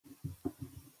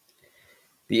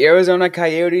The Arizona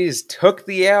Coyotes took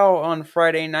the L on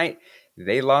Friday night.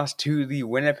 They lost to the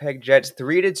Winnipeg Jets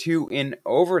 3-2 in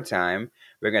overtime.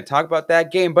 We're going to talk about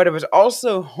that game, but it was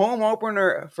also home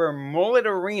opener for Mullett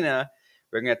Arena.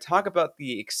 We're going to talk about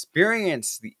the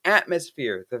experience, the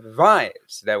atmosphere, the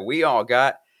vibes that we all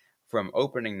got from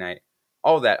opening night.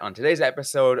 All that on today's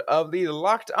episode of the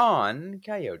Locked On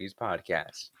Coyotes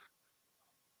podcast.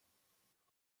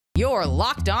 You're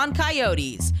Locked On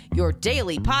Coyotes, your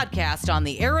daily podcast on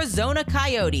the Arizona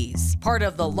Coyotes, part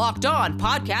of the Locked On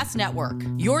Podcast Network,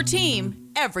 your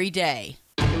team every day.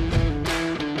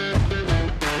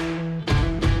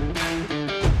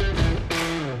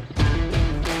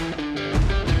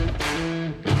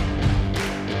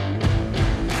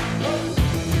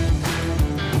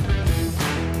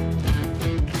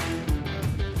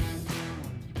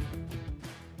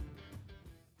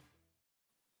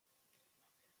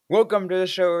 Welcome to the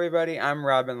show, everybody. I'm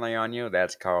Robyn Leonio.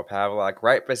 That's Carl Pavlak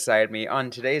right beside me on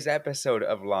today's episode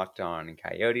of Locked On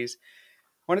Coyotes.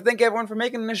 I want to thank everyone for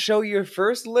making the show your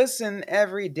first listen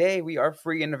every day. We are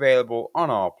free and available on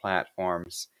all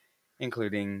platforms,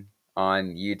 including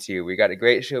on YouTube. We got a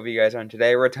great show for you guys on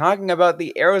today. We're talking about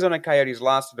the Arizona Coyotes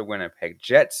loss to the Winnipeg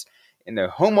Jets in their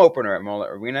home opener at Mullett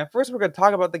Arena. First, we're going to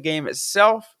talk about the game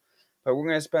itself, but we're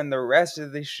going to spend the rest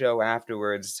of the show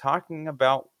afterwards talking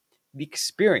about the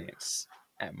experience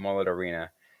at Mullett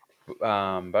Arena.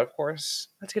 But of course,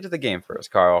 let's get to the game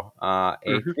first, Carl. A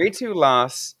 3-2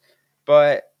 loss,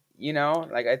 but,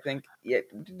 I think,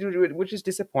 which is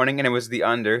disappointing, and it was the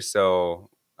under, so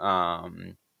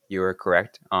you were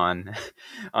correct on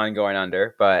going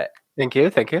under. But Thank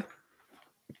you.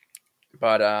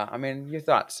 But, your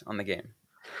thoughts on the game?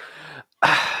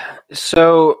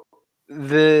 So,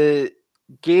 the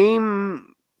game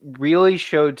really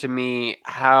showed to me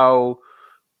how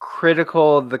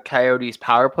critical the Coyotes'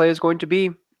 power play is going to be.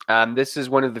 This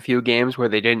is one of the few games where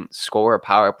they didn't score a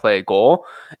power play goal,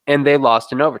 and they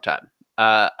lost in overtime.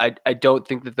 I don't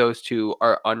think that those two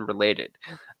are unrelated.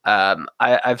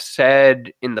 I've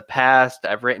said in the past,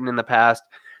 I've written in the past,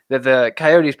 that the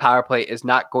Coyotes' power play is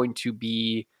not going to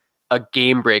be a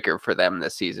game breaker for them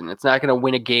this season. It's not going to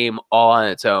win a game all on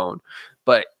its own,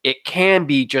 but it can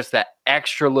be just that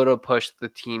extra little push the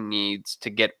team needs to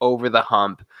get over the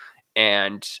hump.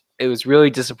 And it was really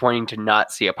disappointing to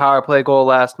not see a power play goal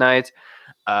last night.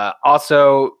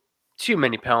 Also, too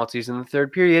many penalties in the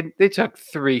third period. They took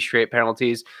 3 straight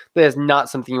penalties. That is not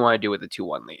something you want to do with a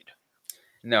 2-1 lead.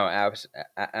 No,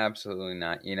 absolutely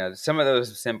not. Some of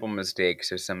those simple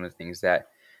mistakes are some of the things that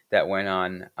went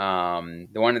on.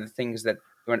 One of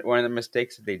the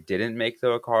mistakes that they didn't make,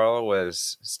 though, Carl,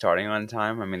 was starting on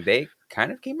time. They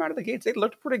kind of came out of the gates. They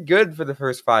looked pretty good for the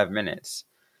first 5 minutes.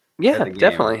 Yeah,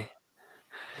 definitely.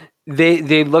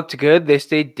 They looked good. They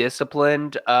stayed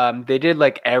disciplined. They did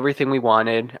everything we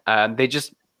wanted. They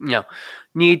just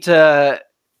need to.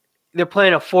 They're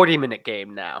playing a 40-minute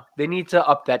game now. They need to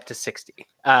up that to 60.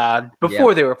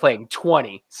 Before they were playing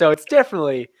 20, so it's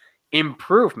definitely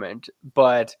improvement,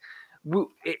 but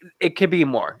it could be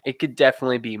more. It could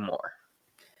definitely be more.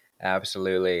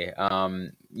 Absolutely.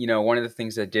 One of the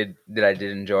things that I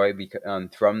did enjoy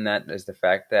from that is the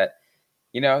fact that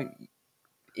you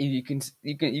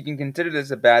can consider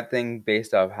this a bad thing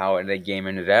based off how the game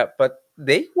ended up, but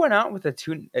they went out with a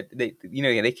 2. They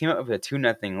came up with a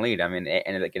 2-0 lead. It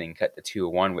ended up getting cut to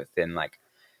 2-1 within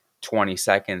 20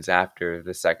 seconds after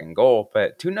the second goal,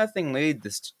 but 2-0 lead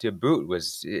to boot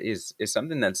is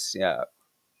something that's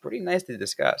pretty nice to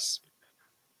discuss.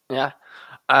 Yeah,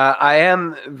 I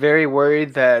am very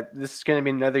worried that this is going to be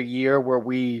another year where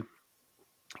we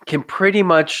can pretty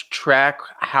much track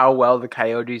how well the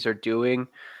Coyotes are doing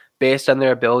based on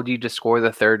their ability to score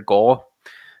the third goal.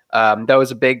 That was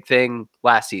a big thing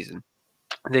last season.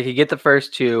 They could get the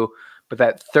first 2, but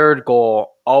that third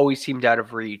goal always seemed out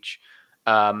of reach.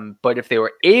 But if they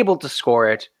were able to score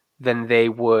it, then they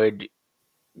would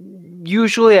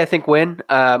usually, I think, win.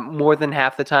 More than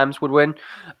half the times would win.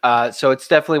 So it's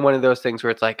definitely one of those things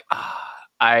where it's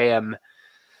I am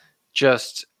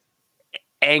just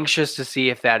anxious to see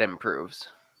if that improves.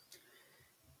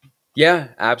 Yeah,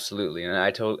 absolutely, and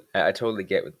I totally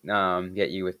get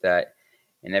you with that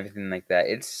and everything like that.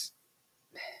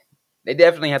 They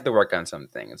definitely have to work on some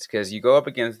things because you go up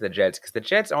against the Jets because the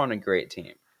Jets aren't a great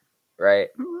team, right?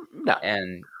 No,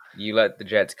 and you let the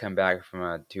Jets come back from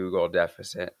a 2-goal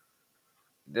deficit.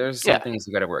 There's some things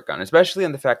you got to work on, especially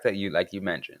on the fact that you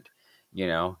mentioned,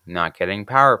 not getting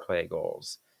power play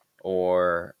goals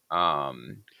or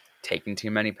taking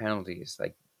too many penalties,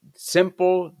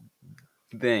 simple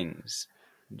things.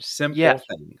 Simple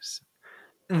things.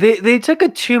 They took a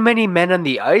too many men on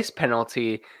the ice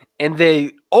penalty, and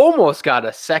they almost got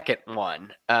a second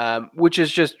one, which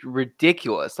is just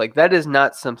ridiculous. Like, that is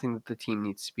not something that the team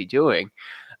needs to be doing.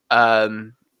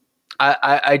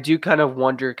 I do kind of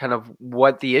wonder kind of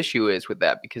what the issue is with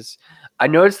that, because I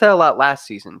noticed that a lot last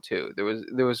season too.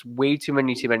 There was way too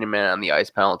many men on the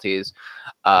ice penalties.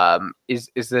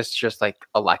 Is this just like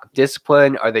a lack of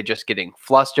discipline? Are they just getting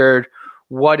flustered?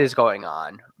 What is going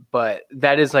on? But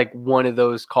that is like one of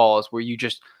those calls where you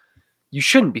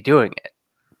shouldn't be doing it.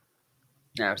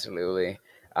 Absolutely.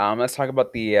 Let's talk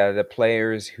about the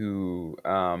players who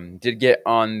did get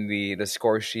on the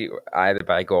score sheet either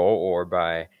by goal or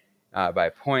by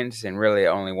points, and really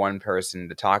only one person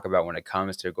to talk about when it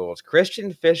comes to goals.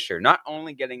 Christian Fischer, not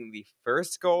only getting the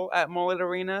first goal at Mullett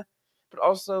Arena, but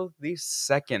also the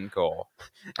second goal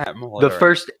at Mullett Arena.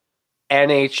 First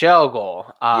NHL goal.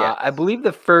 Yes. I believe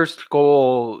the first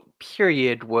goal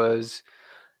period was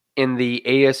in the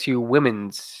ASU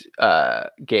women's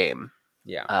game.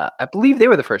 Yeah. I believe they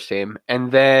were the first team.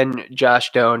 And then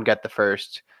Josh Doan got the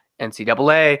first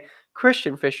NCAA.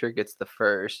 Christian Fischer gets the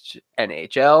first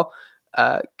NHL.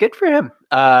 Good for him.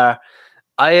 I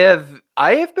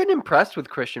have been impressed with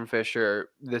Christian Fischer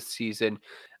this season.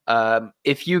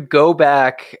 If you go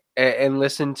back and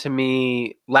listen to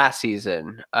me last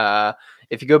season,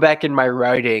 if you go back in my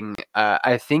writing,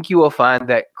 I think you will find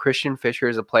that Christian Fischer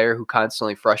is a player who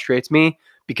constantly frustrates me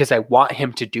because I want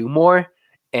him to do more.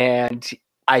 And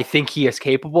I think he is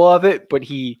capable of it, but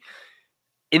he,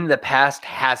 in the past,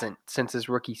 hasn't since his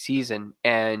rookie season.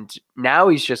 And now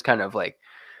he's just kind of like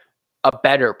a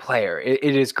better player. It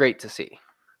is great to see.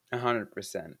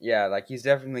 100%. Yeah, like he's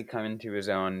definitely coming to his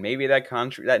own. Maybe that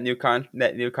new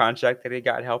contract that he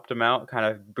got helped him out, kind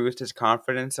of boost his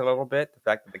confidence a little bit. The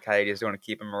fact that the Coyotes don't want to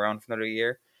keep him around for another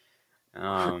year.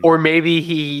 Or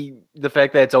maybe the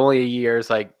fact that it's only a year is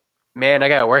like, man, I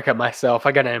got to work on myself.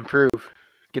 I got to improve.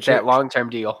 Get that long-term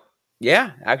deal.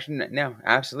 Yeah, actually, no,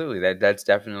 absolutely. That's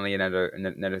definitely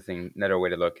another thing, another way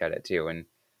to look at it too. And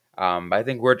I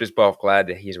think we're just both glad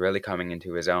that he's really coming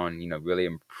into his own. Really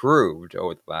improved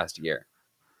over the last year.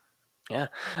 Yeah,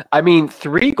 I mean,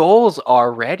 3 goals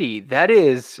already. That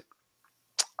is,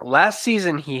 last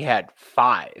season he had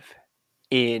 5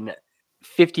 in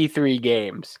 53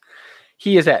 games.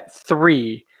 He is at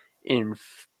 3 in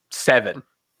 7.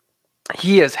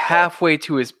 He is halfway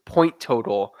to his point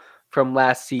total from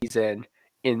last season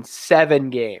in 7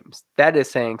 games. That is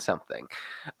saying something.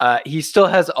 He still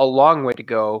has a long way to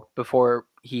go before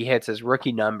he hits his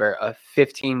rookie number of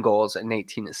 15 goals and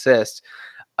 18 assists.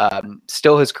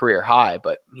 Still his career high,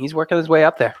 but he's working his way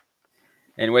up there.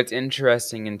 And what's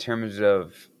interesting in terms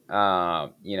of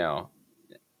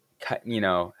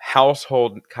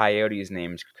household Coyotes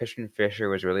names, Christian Fischer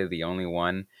was really the only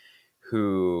one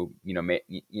who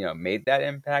made that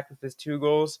impact with his 2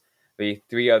 goals. The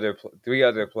three other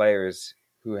players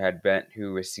who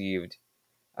received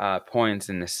points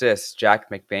and assists: Jack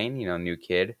McBain, new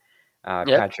kid,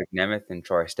 Patrick Nemeth, and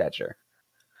Troy Stetcher.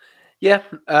 Yeah,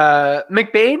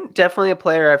 McBain, definitely a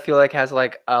player I feel like has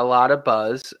like a lot of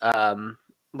buzz,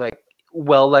 like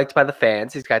well liked by the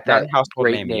fans. He's got that household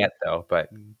great name yet though, but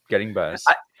getting buzz.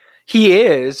 He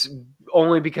is,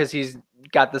 only because he's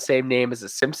got the same name as a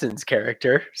Simpsons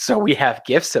character, so we have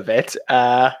gifs of it.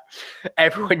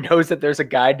 Everyone knows that there's a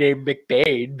guy named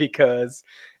McBain because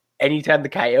anytime the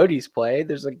Coyotes play,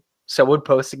 there's like someone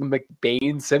posting a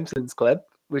McBain Simpsons clip,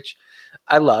 which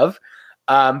I love.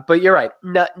 But you're right,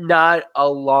 not a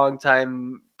long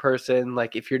time person.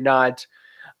 Like, if you're not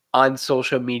on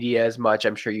social media as much,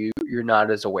 I'm sure you're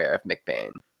not as aware of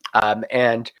McBain.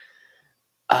 And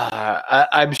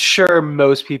I'm sure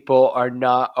most people are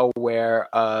not aware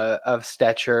of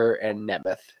Stetcher and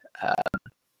Nemeth.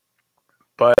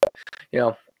 But,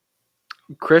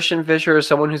 Christian Fischer is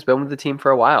someone who's been with the team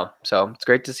for a while. So it's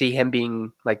great to see him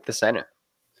being like the center.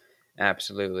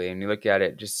 Absolutely. And you look at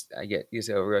it, the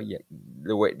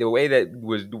way that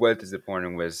was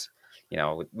disappointing was,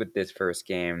 with this first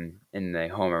game in the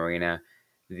home arena,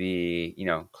 the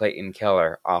Clayton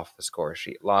Keller off the score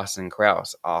sheet, Lawson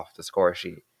Krause off the score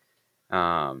sheet,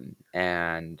 and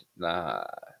I'm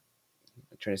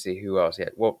trying to see who else he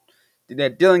had. Well,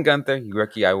 Dylan Guenther,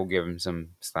 rookie, I will give him some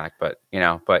slack, but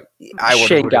I would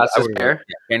Shane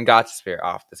Gottssphere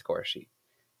off the score sheet,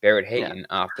 Barrett Hayton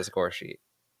off the score sheet.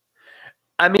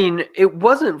 I mean, it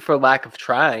wasn't for lack of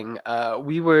trying.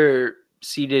 We were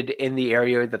seated in the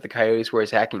area that the Coyotes were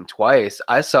attacking twice.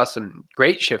 I saw some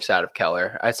great shifts out of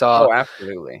Keller. I saw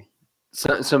absolutely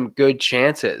some good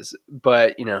chances.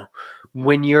 But,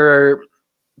 when you're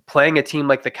playing a team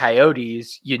like the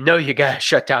Coyotes, you got to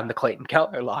shut down the Clayton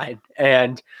Keller line.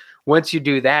 And once you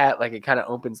do that, like it kind of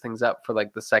opens things up for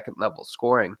like the second level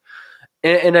scoring.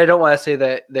 And I don't want to say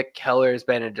that Keller has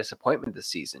been a disappointment this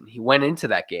season. He went into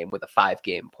that game with a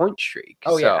 5-game point streak.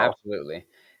 Oh yeah, So absolutely.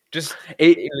 Just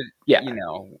it was, yeah.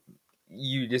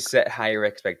 You just set higher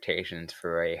expectations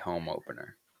for a home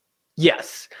opener.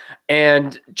 Yes.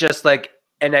 And just like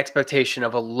an expectation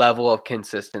of a level of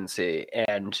consistency.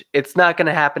 And it's not going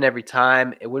to happen every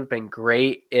time. It would have been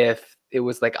great if it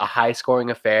was like a high scoring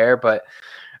affair. But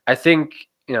I think,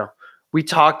 we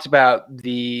talked about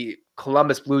the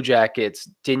Columbus Blue Jackets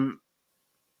didn't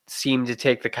seem to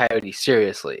take the Coyotes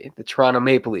seriously. The Toronto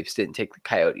Maple Leafs didn't take the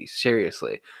Coyotes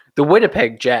seriously. The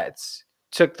Winnipeg Jets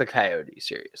took the Coyotes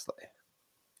seriously.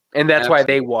 And that's why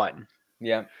they won.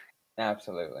 Yeah,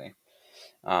 absolutely.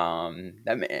 And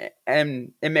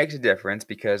it makes a difference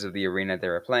because of the arena they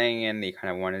were playing in. They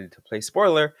kind of wanted to play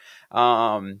spoiler.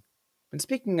 And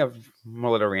speaking of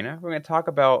Mullett Arena, we're going to talk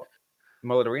about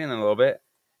Mullett Arena in a little bit.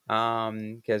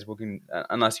 Because we can,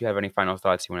 unless you have any final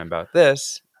thoughts you want about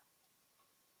this.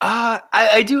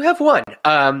 I do have one.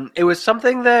 It was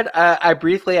something that I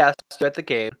briefly asked you at the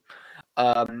game.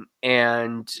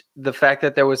 And the fact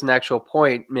that there was an actual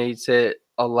point makes it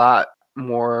a lot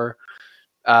more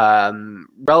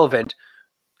relevant.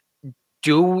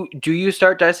 Do you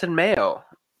start Dyson Mayo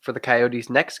for the Coyotes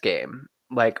next game,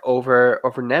 like over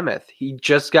Nemeth? He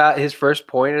just got his first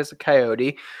point as a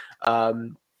Coyote.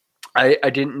 I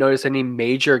didn't notice any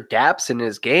major gaps in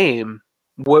his game.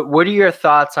 What are your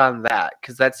thoughts on that?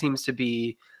 Because that seems to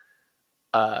be,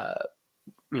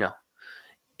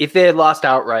 if they had lost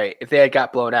outright, if they had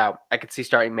got blown out, I could see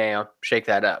starting Mayo, shake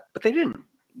that up. But they didn't.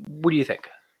 What do you think?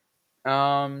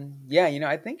 Yeah,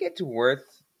 I think it's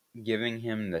worth giving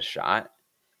him the shot.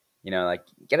 Like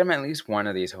get him at least one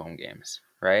of these home games,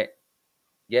 right?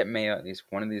 Get Mayo at least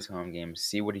one of these home games,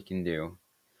 see what he can do.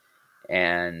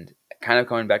 And kind of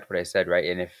going back to what I said, right?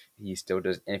 And if he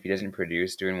doesn't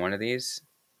produce during one of these,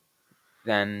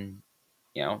 then,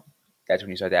 that's when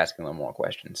you start asking a little more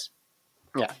questions.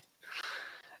 Yeah.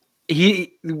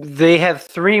 They have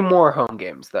 3 more home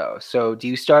games though. So do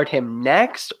you start him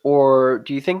next, or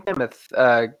do you think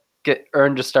Nemeth get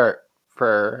earned a start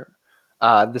for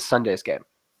this Sunday's game?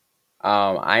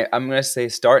 I'm gonna say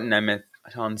start Nemeth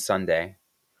on Sunday.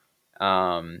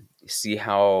 See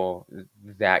how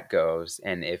that goes,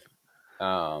 and if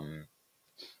and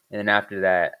then after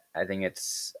that, I think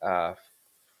it's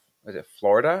was it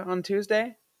Florida on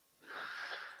Tuesday?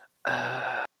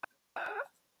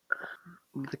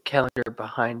 The calendar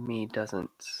behind me doesn't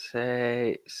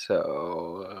say,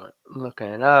 so looking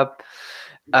it up.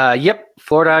 Yep,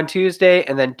 Florida on Tuesday,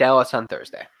 and then Dallas on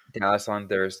Thursday. Dallas on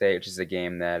Thursday, which is a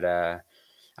game that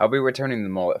I'll be returning the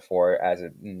mullet for, as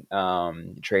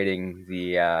trading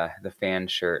the fan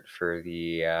shirt for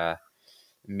the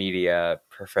media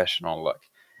professional look.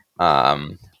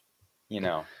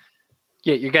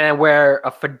 Yeah, you're gonna wear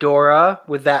a fedora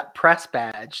with that press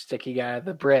badge sticking out of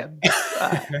the brim.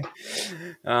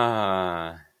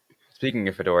 Speaking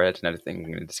of fedora, that's another thing we're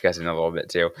going to discuss in a little bit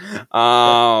too.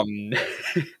 But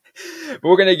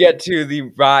we're going to get to the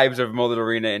vibes of Mullett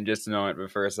Arena in just a moment.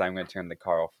 But first, I'm going to turn to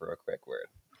Carl for a quick word.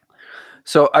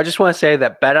 So I just want to say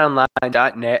that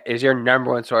betonline.net is your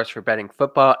number one source for betting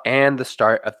football and the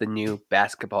start of the new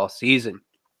basketball season.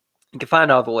 You can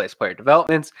find all the latest player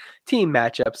developments, team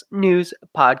matchups, news,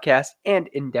 podcasts, and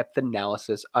in-depth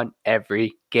analysis on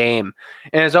every game.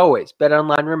 And as always,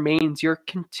 BetOnline remains your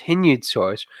continued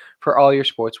source for all your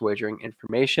sports wagering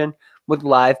information with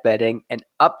live betting and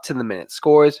up-to-the-minute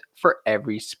scores for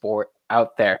every sport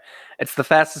out there. It's the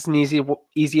fastest and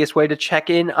easiest way to check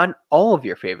in on all of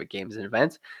your favorite games and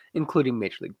events, including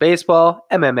Major League Baseball,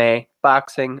 MMA,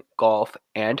 boxing, golf,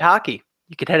 and hockey.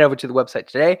 You can head over to the website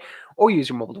today or use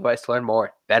your mobile device to learn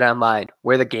more. Bet online,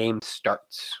 where the game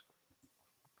starts.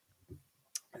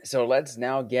 So let's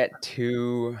now get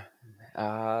to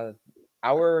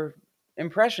our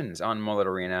impressions on Mullett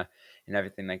Arena and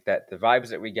everything like that. The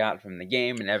vibes that we got from the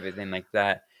game and everything like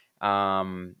that.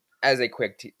 As a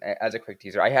quick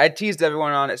teaser, I teased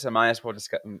everyone on it, so might as well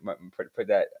just put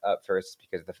that up first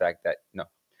because of the fact that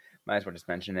might as well just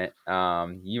mention it.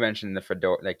 You mentioned the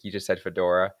fedora, like you just said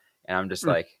fedora. And I'm just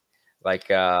like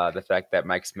the fact that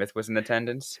Mike Smith was in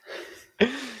attendance.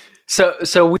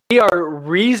 So we are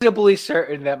reasonably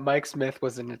certain that Mike Smith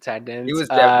was in attendance. He was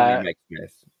definitely Mike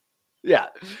Smith. Yeah.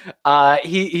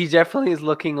 He definitely is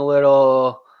looking a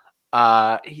little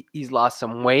he's lost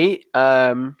some weight.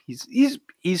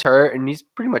 He's hurt and he's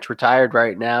pretty much retired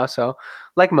right now. So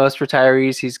like most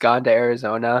retirees, he's gone to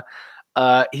Arizona.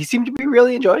 He seemed to be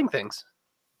really enjoying things.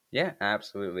 Yeah,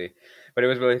 absolutely. But it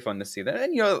was really fun to see that.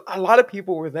 And, a lot of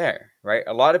people were there, right?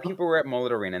 A lot of people were at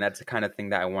Mullett Arena, and that's the kind of thing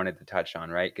that I wanted to touch on,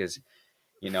 right? Because,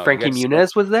 you Frankie had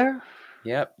Muniz was there?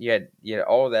 Yep, you had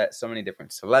all that, so many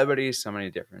different celebrities, so many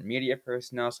different media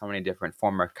personnel, so many different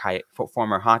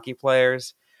former hockey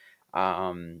players.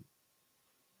 And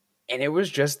it was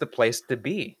just the place to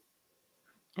be.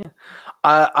 Yeah.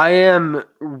 I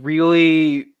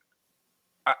really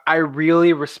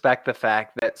respect the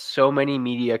fact that so many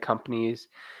media companies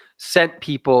sent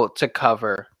people to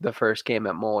cover the first game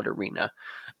at Mullett Arena,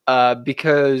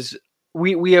 because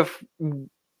we have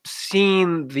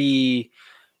seen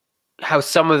how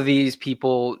some of these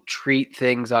people treat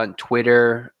things on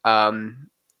Twitter,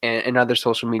 and other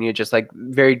social media, just like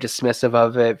very dismissive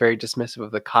of it, very dismissive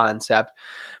of the concept.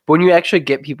 But when you actually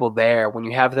get people there, when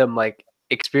you have them like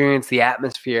experience the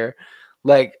atmosphere,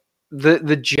 like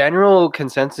the general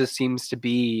consensus seems to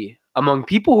be among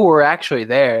people who are actually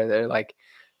there, they're like,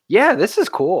 yeah, this is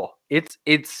cool. It's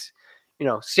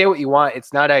say what you want,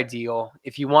 it's not ideal.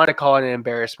 If you want to call it an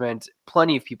embarrassment,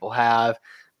 plenty of people have,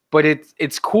 but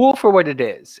it's cool for what it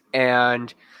is.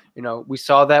 And we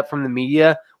saw that from the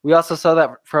media. We also saw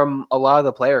that from a lot of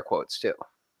the player quotes too.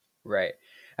 Right.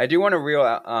 I do want to reel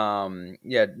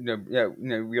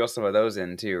reel some of those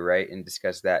in too, right, and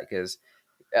discuss that, because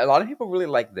a lot of people really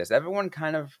like this. Everyone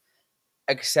kind of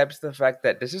accepts the fact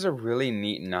that this is a really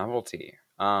neat novelty,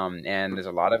 and there's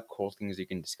a lot of cool things you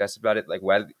can discuss about it, like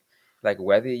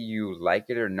whether you like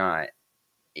it or not.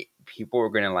 People are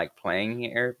going to like playing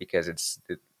here because it's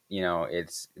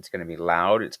going to be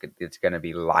loud, it's going to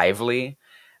be lively,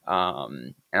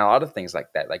 and a lot of things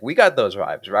like that. Like, we got those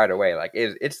vibes right away. Like,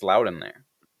 it's loud in there.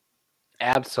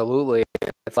 Absolutely,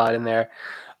 it's loud in there,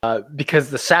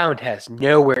 because the sound has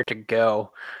nowhere to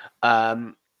go.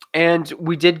 And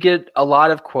we did get a lot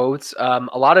of quotes, a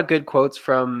lot of good quotes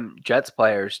from Jets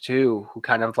players too, who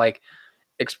kind of like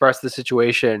expressed the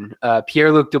situation.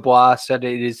 Pierre-Luc Dubois said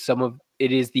it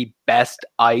is the best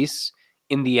ice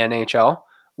in the NHL,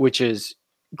 which is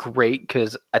great,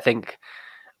 because I think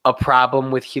a problem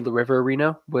with Gila River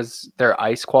Arena was their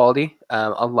ice quality.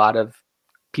 A lot of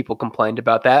people complained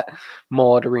about that.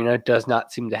 Mullett Arena does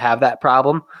not seem to have that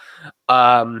problem.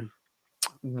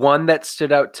 One that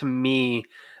stood out to me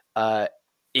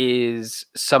is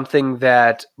something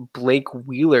that Blake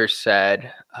Wheeler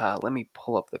said. Let me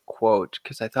pull up the quote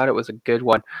because I thought it was a good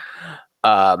one.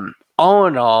 All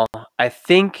in all, I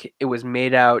think it was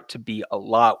made out to be a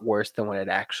lot worse than what it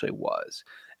actually was.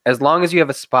 As long as you have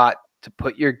a spot to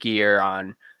put your gear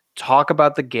on, talk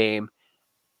about the game,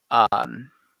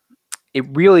 it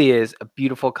really is a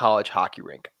beautiful college hockey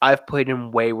rink. I've played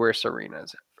in way worse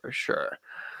arenas for sure.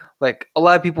 Like, a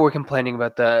lot of people were complaining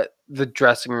about the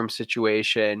dressing room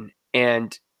situation,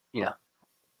 and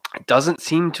it doesn't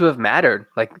seem to have mattered.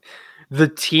 Like, the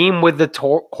team with the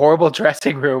horrible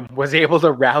dressing room was able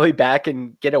to rally back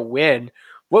and get a win.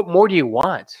 What more do you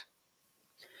want?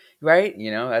 Right?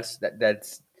 That's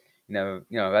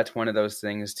that's one of those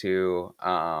things too.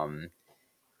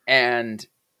 And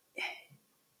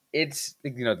it's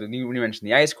when you mentioned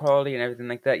the ice quality and everything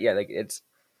like that. Yeah, like, it's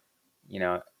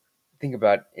think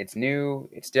about it's new,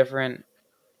 it's different,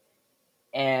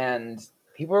 and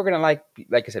people are gonna like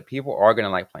I said, people are gonna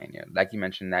like playing here. Like you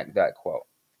mentioned that quote.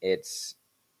 It's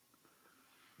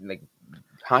like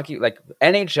hockey, like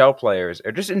NHL players,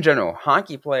 or just in general,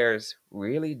 hockey players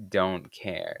really don't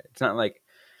care. It's not like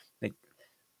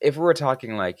if we were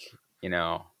talking like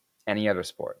any other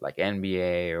sport, like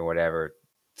NBA or whatever.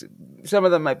 Some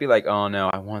of them might be like, "Oh no,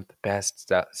 I want the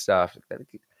best stuff,"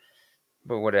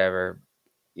 but whatever.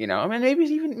 I mean, maybe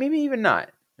even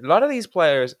not. A lot of these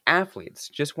players, athletes,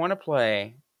 just want to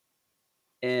play,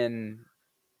 and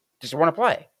just want to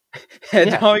play.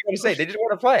 That's all you got to say. They just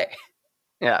want to play.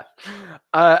 Yeah.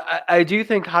 I do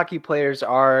think hockey players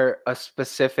are a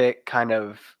specific kind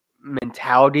of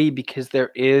mentality, because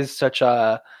there is such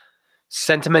a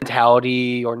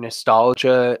sentimentality or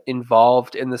nostalgia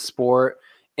involved in the sport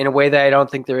in a way that I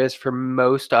don't think there is for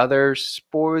most other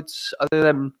sports, other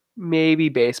than maybe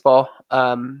baseball.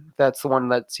 That's the one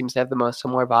that seems to have the most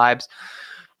similar vibes.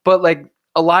 But like,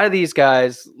 a lot of these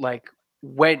guys like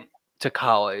went to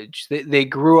college. They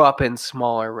grew up in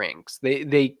smaller rinks.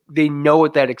 They know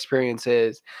what that experience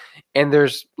is. And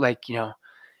there's like,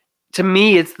 to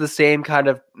me, it's the same kind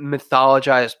of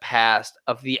mythologized past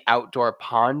of the outdoor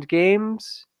pond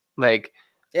games. Like,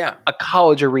 Yeah, a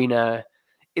college arena,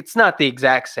 it's not the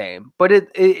exact same, but it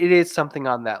is something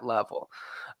on that level.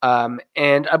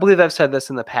 And I believe I've said this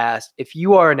in the past. If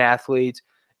you are an athlete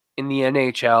in the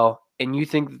NHL and you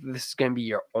think this is going to be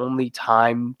your only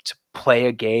time to play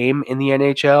a game in the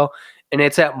NHL, and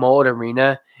it's at Mullett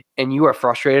Arena, and you are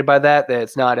frustrated by that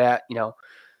it's not at,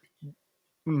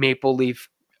 Maple Leaf,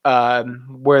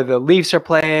 where the Leafs are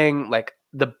playing, like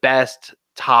the best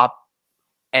top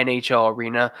NHL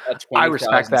arena. A I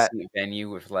respect 20,000 that. seat venue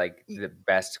with like the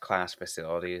best class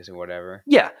facilities or whatever.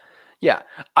 Yeah. Yeah.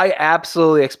 I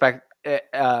absolutely expect,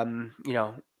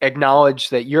 acknowledge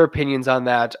that your opinions on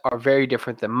that are very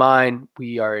different than mine.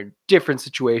 We are in different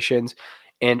situations.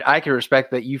 And I can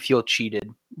respect that you feel cheated,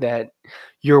 that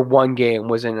your one game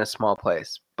was in a small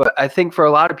place. But I think for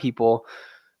a lot of people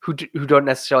who don't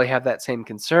necessarily have that same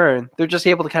concern, they're just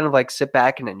able to kind of like sit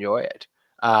back and enjoy it.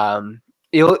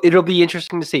 It'll be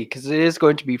interesting to see because it is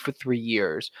going to be for 3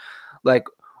 years. Like,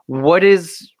 what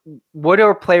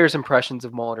are players' impressions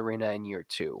of Mullett Arena in year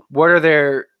 2? What are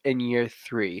there in year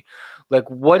 3? Like,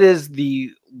 what is the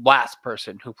last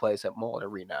person who plays at Mullett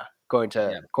Arena going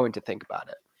to think about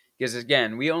it? Because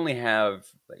again, we only have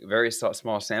like very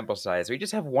small sample size. We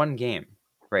just have one game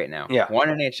right now, Yeah. one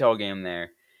NHL game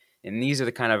there, and these are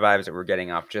the kind of vibes that we're getting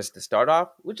off just to start off,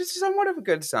 which is somewhat of a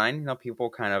good sign.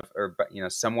 People kind of are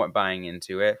somewhat buying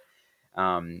into it,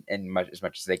 and as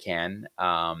much as they can.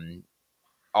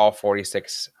 All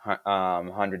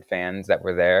 4,600 fans that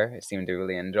were there seemed to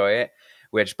really enjoy it,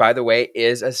 which, by the way,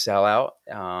 is a sellout.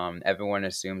 Everyone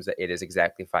assumes that it is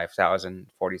exactly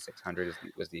 5,000. 4,600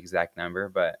 was the exact number,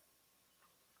 but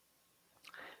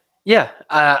yeah,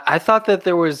 I thought that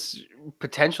there was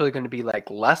potentially going to be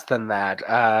like less than that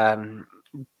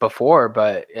before,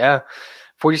 but yeah,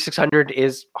 4,600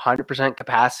 is 100%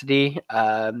 capacity.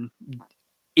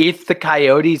 If the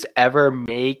Coyotes ever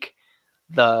make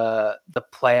the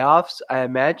playoffs, I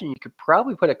imagine you could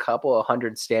probably put a couple of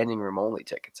hundred standing room only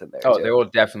tickets in there. Oh, too. there will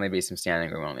definitely be some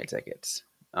standing room only tickets.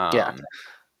 Yeah.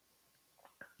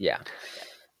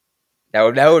 That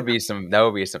would be some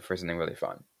for something really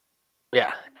fun.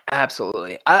 Yeah,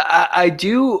 absolutely. I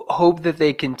do hope that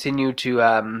they continue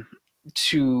to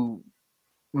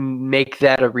make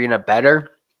that arena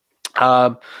better.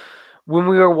 When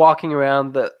we were walking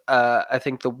around, I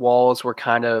think the walls were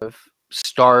kind of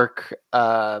stark.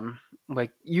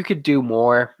 Like you could do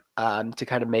more to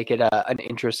kind of make it an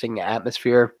interesting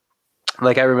atmosphere.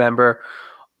 Like I remember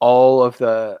all of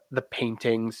the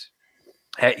paintings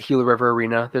at Gila River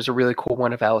Arena. There's a really cool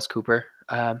one of Alice Cooper,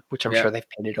 which I'm sure they've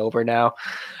painted over now.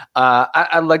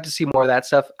 I'd like to see more of that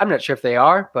stuff. I'm not sure if they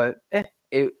are, but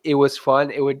it was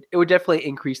fun. It would definitely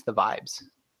increase the vibes.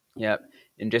 Yep.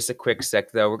 In just a quick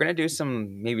sec, though, we're gonna do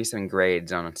maybe some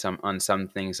grades on some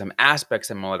things, some aspects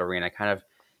of Mullett Arena, kind of,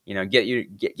 get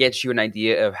you an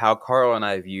idea of how Carl and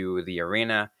I view the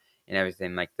arena and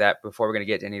everything like that. Before we're gonna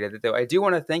get to any of that, though, I do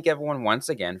want to thank everyone once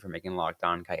again for making Locked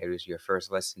On Coyotes your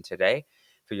first listen today.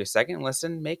 For your second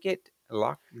listen, make it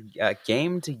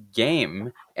game to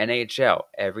game NHL.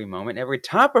 Every moment, every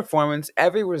top performance,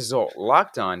 every result.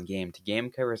 Locked On Game to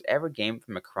Game covers every game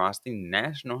from across the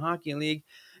National Hockey League.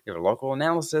 Your local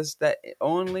analysis that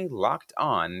only Locked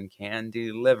On can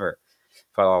deliver.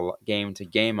 Follow Game to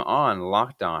Game on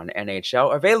Locked On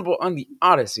NHL, available on the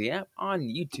Audacy app, on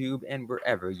YouTube, and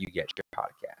wherever you get your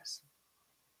podcasts.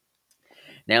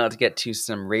 Now let's get to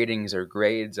some ratings or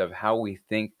grades of how we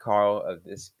think, Carl, of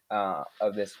this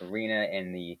arena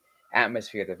and the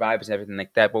atmosphere, the vibes, and everything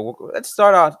like that. But let's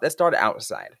start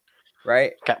outside,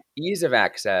 right? Okay. Ease of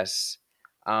access.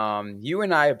 You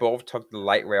and I both took the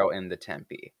light rail in the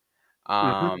Tempe.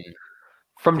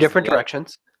 From different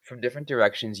directions. From different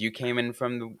directions. You came in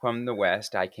from the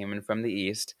west. I came in from the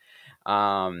east.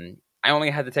 I only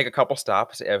had to take a couple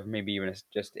stops, maybe even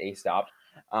just a stop.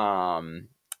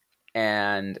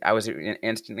 And I was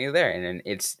instantly there. And then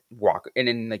it's walk, and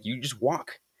then like you just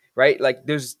walk, right? Like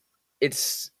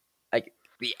it's like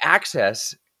the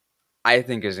access, I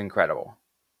think, is incredible.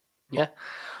 Yeah.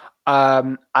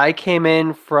 I came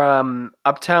in from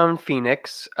Uptown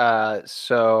Phoenix,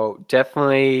 so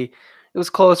definitely it was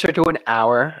closer to an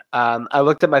hour. I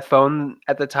looked at my phone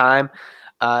at the time.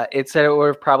 It said it would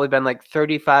have probably been like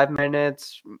 35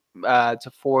 minutes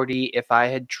to 40 if I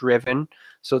had driven.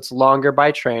 So it's longer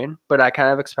by train, but I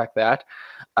kind of expect that.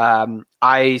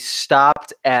 I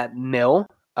stopped at Mill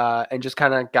and just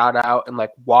kind of got out and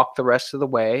like walked the rest of the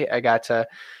way. I got to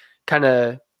kind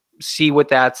of see what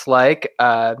that's like.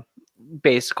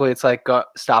 Basically, it's like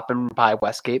stopping by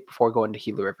Westgate before going to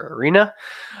Gila River Arena.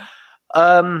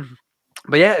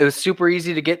 But yeah, it was super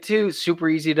easy to get to, super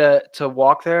easy to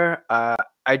walk there.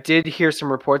 I did hear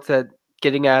some reports that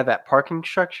getting out of that parking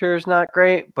structure is not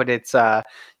great, but it's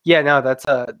that's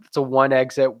a one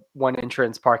exit, one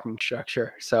entrance parking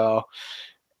structure. So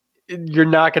you're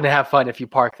not going to have fun if you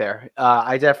park there.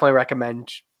 I definitely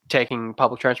recommend taking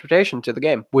public transportation to the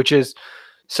game, which is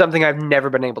something I've never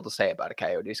been able to say about a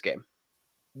Coyotes game.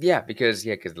 Yeah, because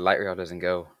the light rail doesn't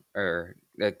go, or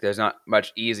like there's not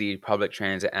much easy public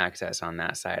transit access on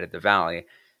that side of the valley.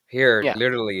 Here, Yeah.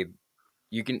 literally,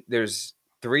 there's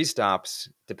three stops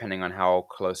depending on how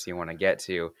close you want to get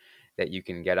to that you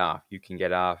can get off. You can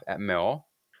get off at Mill.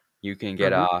 You can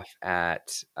get Hmm. off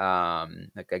at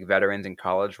like Veterans in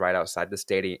College, right outside the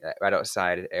stadium, right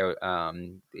outside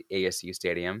the ASU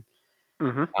stadium.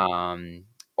 Hmm. Um,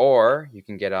 or you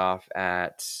can get off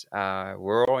at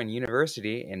Rural and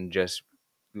University and just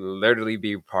literally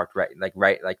be parked right,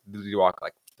 you walk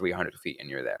like 300 feet and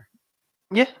you're there.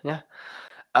 Yeah. Yeah.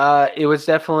 It was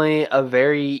definitely a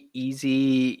very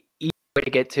easy way to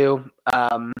get to.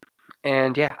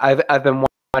 And yeah, I've been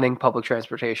wanting public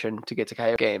transportation to get to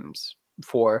Coyote games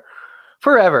for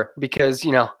forever because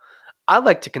I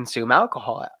like to consume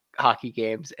alcohol at hockey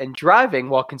games, and driving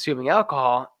while consuming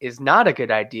alcohol is not a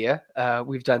good idea.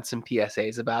 We've done some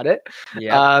PSAs about it.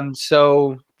 Yep.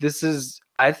 So this is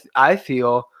I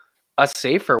feel a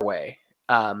safer way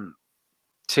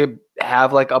to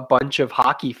have like a bunch of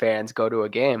hockey fans go to a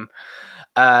game.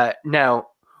 Now,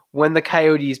 when the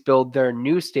Coyotes build their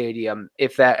new stadium,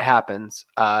 if that happens,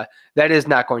 that is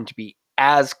not going to be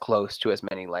as close to as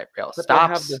many light rail But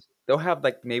stops. they'll have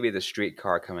like maybe the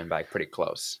streetcar coming by pretty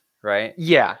close, right?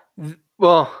 Yeah.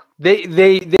 Well,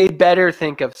 they better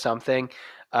think of something.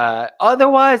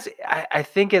 Otherwise, I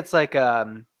think it's like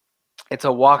it's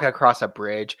a walk across a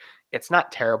bridge. It's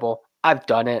not terrible. I've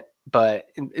done it, but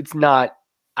it's not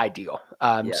ideal.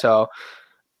 Yeah. So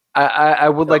I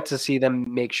would So like to see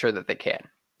them make sure that they can.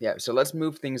 yeah, so let's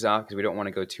move things off because we don't want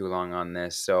to go too long on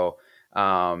this. So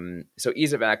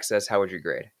ease of access, how would you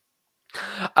grade?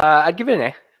 I'd give it an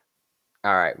A.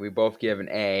 All right, we both give an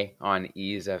A on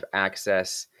ease of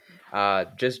access.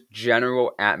 Just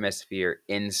general atmosphere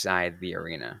inside the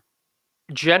arena.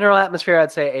 General atmosphere,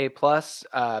 I'd say A plus.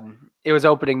 It was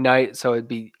opening night, so it'd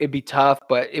be tough,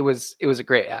 but it was a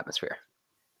great atmosphere.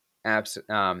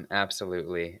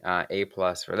 Absolutely. A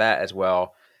plus for that as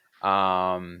well.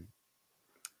 Um,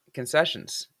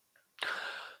 concessions.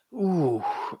 Ooh,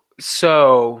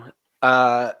 so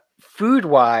food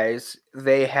wise,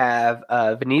 they have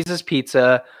Venise's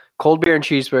Pizza, cold beer and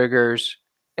cheeseburgers,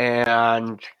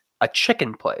 and a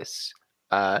chicken place.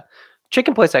 Uh,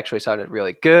 Chicken place actually sounded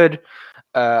really good.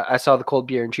 I saw the cold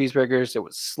beer and cheeseburgers. It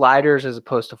was sliders as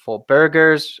opposed to full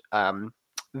burgers.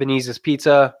 Venise's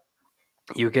Pizza,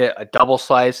 you get a double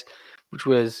slice, which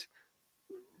was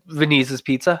Venise's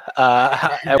Pizza.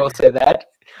 I will say that.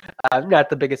 I'm not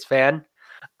the biggest fan.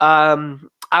 I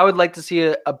would like to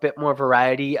see a bit more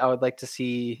variety. I would like to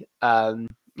see,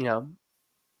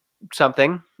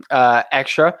 something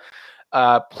extra.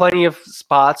 Plenty of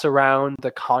spots around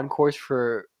the concourse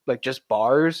for like just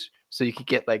bars, so you could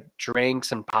get like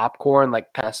drinks and popcorn,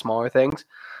 like kind of smaller things,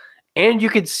 and you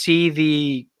could see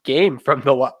the game from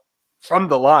the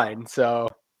line. So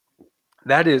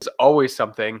that is always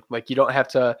something. Like you don't have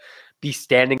to be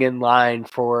standing in line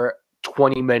for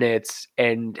 20 minutes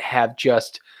and have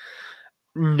just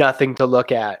nothing to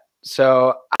look at.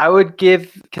 So I would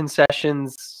give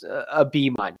concessions a B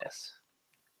minus.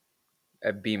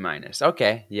 A B minus.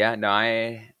 Okay. Yeah. No,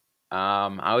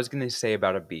 I was gonna say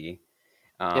about a B.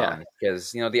 Yeah.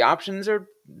 Because the options are,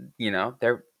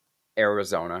 they're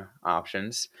Arizona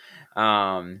options.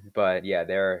 But yeah,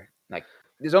 they're like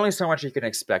there's only so much you can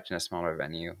expect in a smaller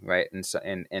venue, right?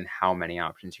 And how many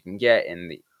options you can get and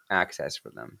the access for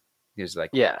them. There's like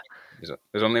Yeah.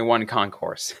 there's only one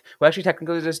concourse. Well, actually,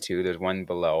 technically there's two. There's one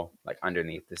below, like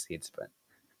underneath the seats, but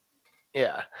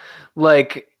Yeah.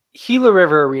 Like Gila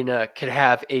River Arena could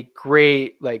have a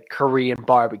great like Korean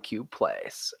barbecue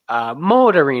place.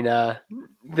 Mullett Arena,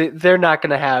 they're not going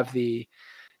to have the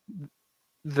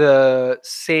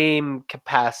same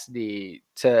capacity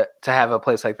to have a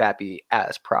place like that be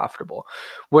as profitable.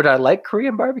 Would I like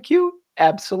Korean barbecue?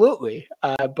 Absolutely.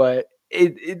 But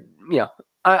it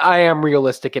I am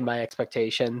realistic in my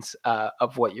expectations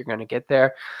of what you're going to get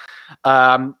there.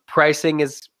 Pricing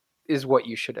is what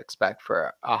you should expect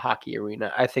for a hockey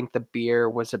arena. I think the beer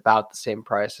was about the same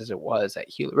price as it was at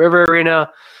Gila River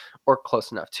Arena, or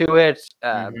close enough to it.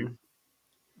 all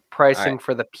Pricing right.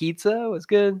 for the pizza was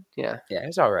good. Yeah. Yeah,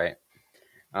 it's all right.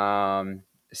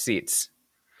 Seats.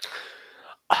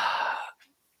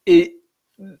 It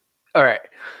all right.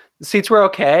 The seats were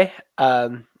okay.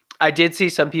 I did see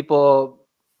some people.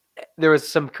 There was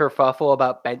some kerfuffle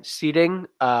about bench seating,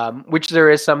 which there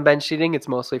is some bench seating. It's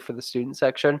mostly for the student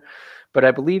section, but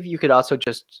I believe you could also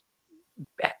just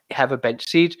have a bench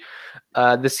seat.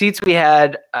 The seats we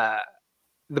had,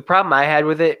 the problem I had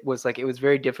with it was like it was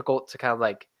very difficult to kind of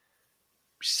like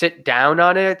sit down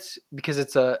on it because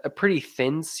it's a pretty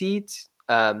thin seat.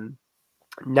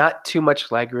 not too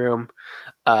much leg room.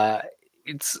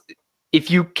 It's if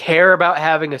you care about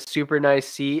having a super nice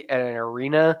seat at an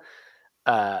arena,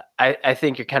 I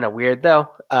think you're kind of weird though,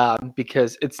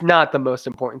 because it's not the most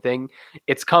important thing.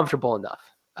 It's comfortable enough.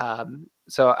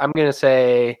 So I'm gonna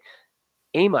say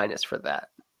A- for that.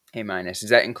 A-. Does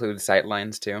that include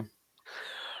sightlines too?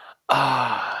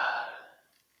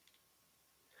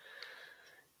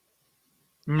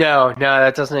 No,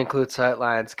 that doesn't include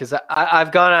sightlines because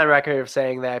I've gone on record of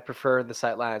saying that I prefer the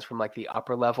sightlines from like the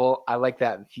upper level. I like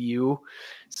that view.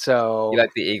 So You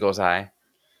like the eagle's eye?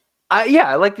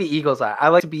 I like the eagle's eye. I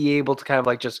like to be able to kind of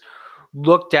like just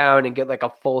look down and get like a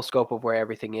full scope of where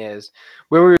everything is.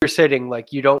 Where we were sitting,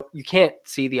 like you can't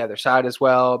see the other side as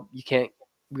well. You can't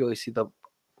really see the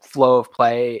flow of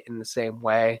play in the same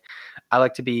way. I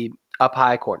like to be up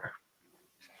high corner.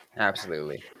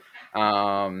 Absolutely.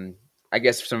 I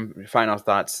guess some final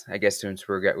thoughts. I guess since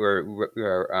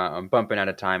we're bumping out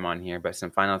of time on here, but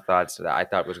some final thoughts that I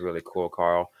thought was really cool,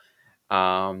 Carl.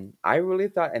 I really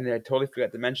thought, and I totally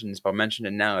forgot to mention this, but I'll mention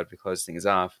it now to close things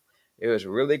off. It was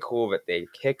really cool that they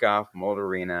kick off Mullett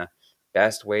Arena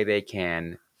best way they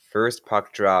can. First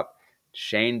puck drop,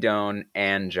 Shane Doan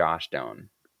and Josh Doan.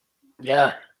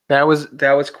 Yeah, that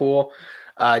was cool.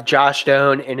 Josh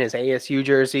Doan in his ASU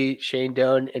jersey, Shane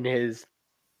Doan in his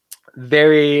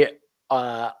very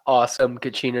awesome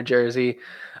Kachina jersey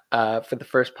for the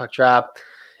first puck drop.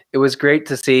 It was great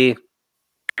to see. It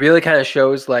really kind of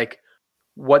shows like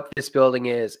what this building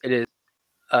is. It is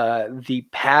the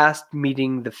past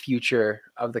meeting the future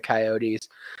of the Coyotes.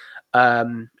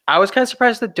 I was kind of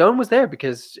surprised that Doan was there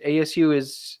because ASU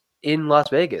is in Las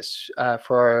Vegas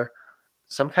for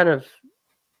some kind of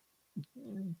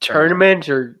tournament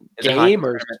or game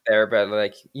or there, but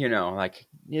like you're gonna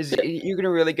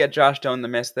really get Josh Doan to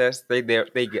miss this? They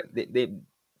figured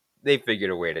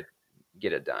a way to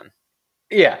get it done.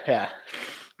 Yeah. Right.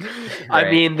 I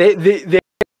mean, they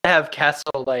have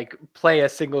Kessel like play a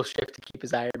single shift to keep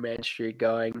his Iron Man streak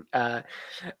going. I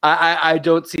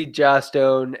don't see Josh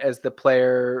Doan as the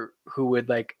player who would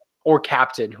like or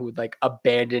captain who would like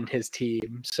abandon his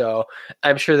team. So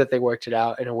I'm sure that they worked it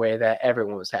out in a way that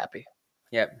everyone was happy.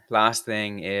 Yep. Last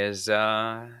thing is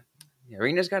the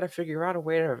arena's got to figure out a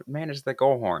way to manage the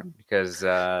goal horn because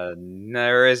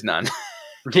there is none.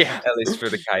 Yeah, at least for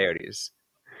the Coyotes.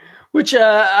 Which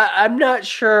I'm not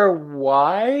sure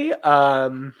why.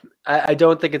 I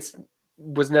don't think it's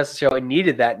was necessarily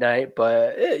needed that night,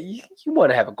 but you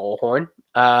want to have a goal horn.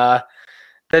 That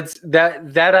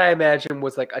I imagine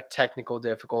was like a technical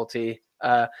difficulty.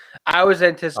 I was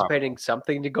anticipating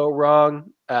something to go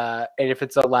wrong, and if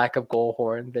it's a lack of goal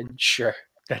horn, then sure.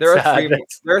 There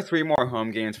are three more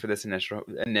home games for this initial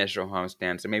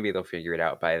homestand, so maybe they'll figure it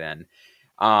out by then.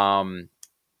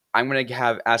 I'm going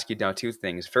to ask you now two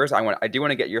things. First, I do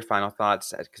want to get your final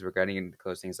thoughts because we're getting into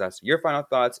close things up. So your final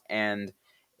thoughts and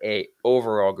a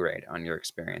overall grade on your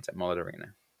experience at Mullett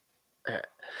Arena.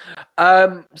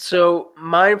 So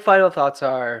my final thoughts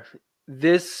are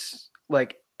this,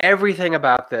 like everything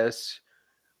about this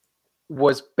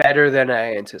was better than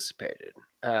I anticipated.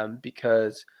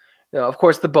 Because of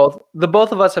course the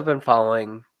both of us have been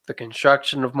following the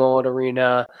construction of Mullett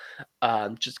Arena,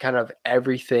 just kind of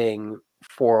everything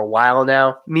for a while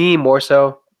now. Me more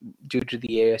so due to the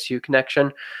ASU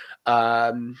connection.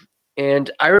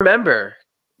 And I remember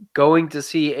going to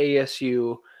see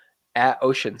ASU at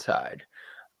Oceanside,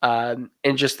 and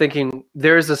just thinking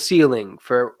there's a ceiling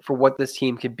for what this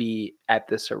team could be at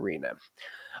this arena.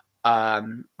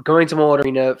 Going to Mullett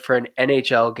Arena for an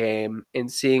NHL game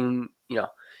and seeing,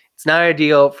 it's not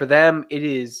ideal for them. It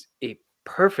is a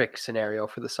perfect scenario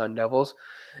for the Sun Devils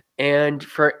and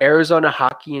for Arizona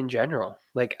hockey in general.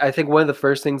 Like, I think one of the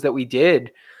first things that we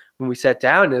did when we sat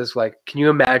down is like, can you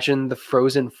imagine the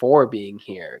Frozen Four being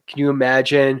here? Can you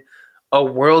imagine a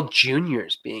World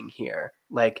Juniors being here?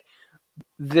 Like,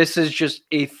 this is just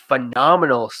a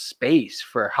phenomenal space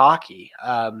for hockey.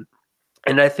 And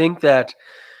I think that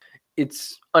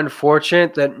it's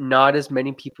unfortunate that not as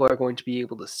many people are going to be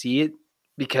able to see it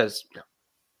because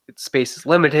its space is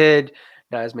limited.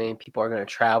 Not as many people are going to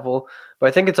travel. But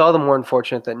I think it's all the more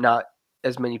unfortunate that not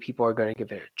as many people are going to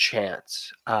give it a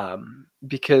chance.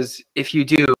 Because if you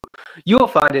do, you will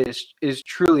find it is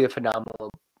truly a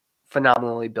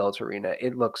phenomenally built arena.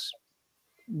 It looks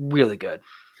really good.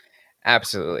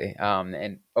 Absolutely.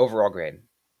 And overall grade?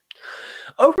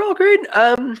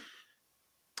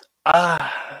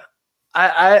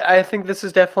 I think this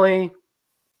is definitely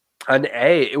an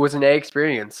A. It was an A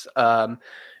experience.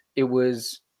 It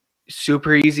was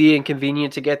super easy and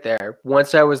convenient to get there.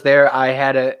 Once I was there, I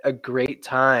had a great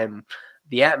time.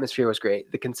 The atmosphere was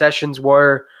great. The concessions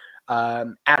were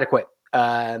adequate.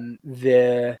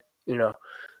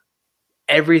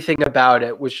 Everything about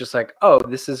it was just like, oh,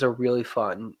 this is a really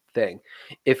fun thing.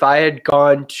 If I had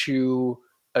gone to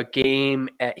a game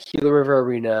at Gila River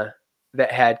Arena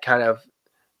that had kind of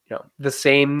the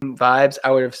same vibes,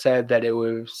 I would have said that it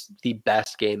was the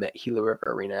best game at Gila River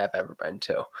Arena I've ever been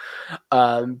to.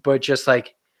 But just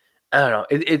like, I don't know,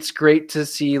 it's great to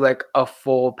see like a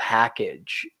full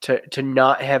package to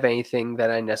not have anything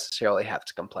that I necessarily have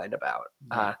to complain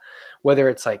about. Whether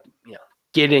it's like,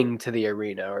 getting to the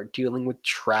arena or dealing with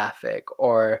traffic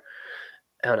or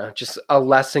I don't know, just a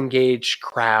less engaged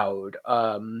crowd,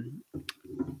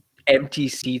 empty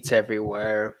seats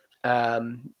everywhere,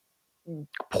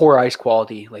 poor ice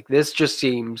quality. Like this just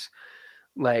seems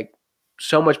like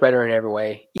so much better in every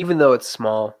way, even though it's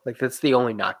small. Like that's the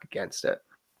only knock against it.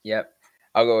 Yep.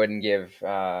 I'll go ahead and give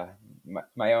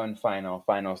my own final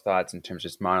thoughts in terms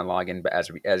of just monologuing, but as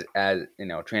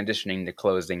transitioning to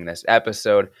closing this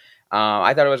episode,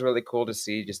 I thought it was really cool to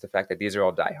see just the fact that these are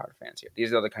all diehard fans here.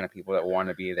 These are the kind of people that want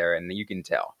to be there, and you can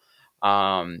tell.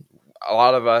 A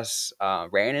lot of us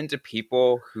ran into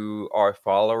people who are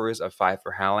followers of Five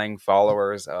for Howling,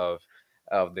 followers of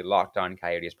the Locked On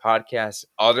Coyotes podcast,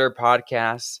 other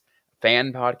podcasts,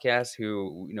 fan podcasts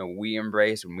who we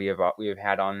embrace and we have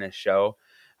had on this show.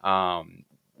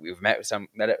 We've met with some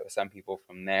people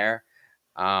from there,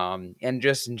 and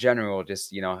just in general,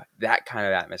 just that kind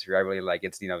of atmosphere. I really like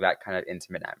it's that kind of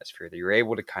intimate atmosphere that you're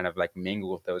able to kind of like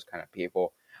mingle with those kind of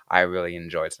people. I really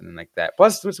enjoyed something like that.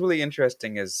 Plus, what's really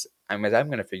interesting is I'm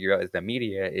going to figure out is the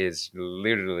media is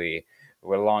literally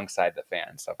alongside the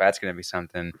fans. So that's going to be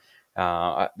something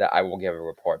that I will give a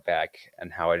report back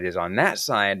and how it is on that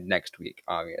side next week,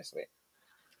 obviously.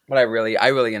 But I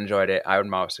really enjoyed it.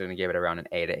 I'm also going to give it around an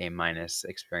A to A-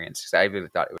 experience because I really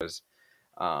thought it was,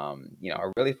 a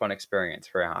really fun experience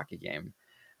for a hockey game.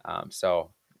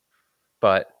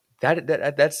 But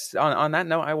that's on that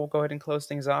note, I will go ahead and close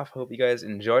things off. Hope you guys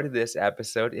enjoyed this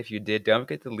episode. If you did, don't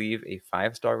forget to leave a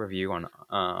 5-star review on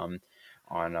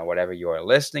whatever you are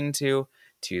listening to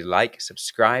like,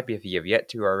 subscribe if you have yet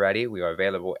to already. We are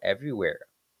available everywhere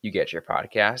you get your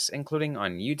podcasts, including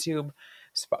on YouTube,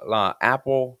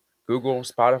 Apple, Google,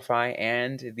 Spotify,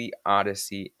 and the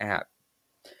Audacy app.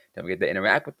 Don't forget to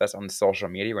interact with us on social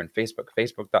media. We're on Facebook,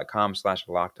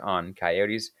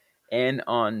 facebook.com/LockedOnCoyotes, and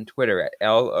on Twitter at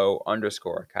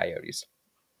LO_Coyotes.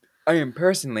 I am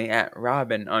personally at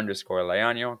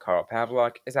Robyn_Leonio. Carl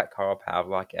Pavlak is at Carl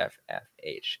Pavlak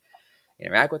FFH.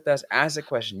 Interact with us, ask a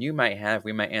question you might have.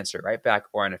 We might answer right back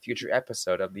or in a future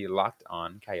episode of the Locked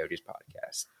On Coyotes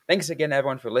podcast. Thanks again,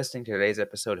 everyone, for listening to today's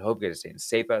episode. Hope you guys are staying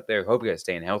safe out there. Hope you guys are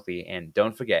staying healthy. And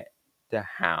don't forget to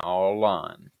howl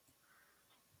on.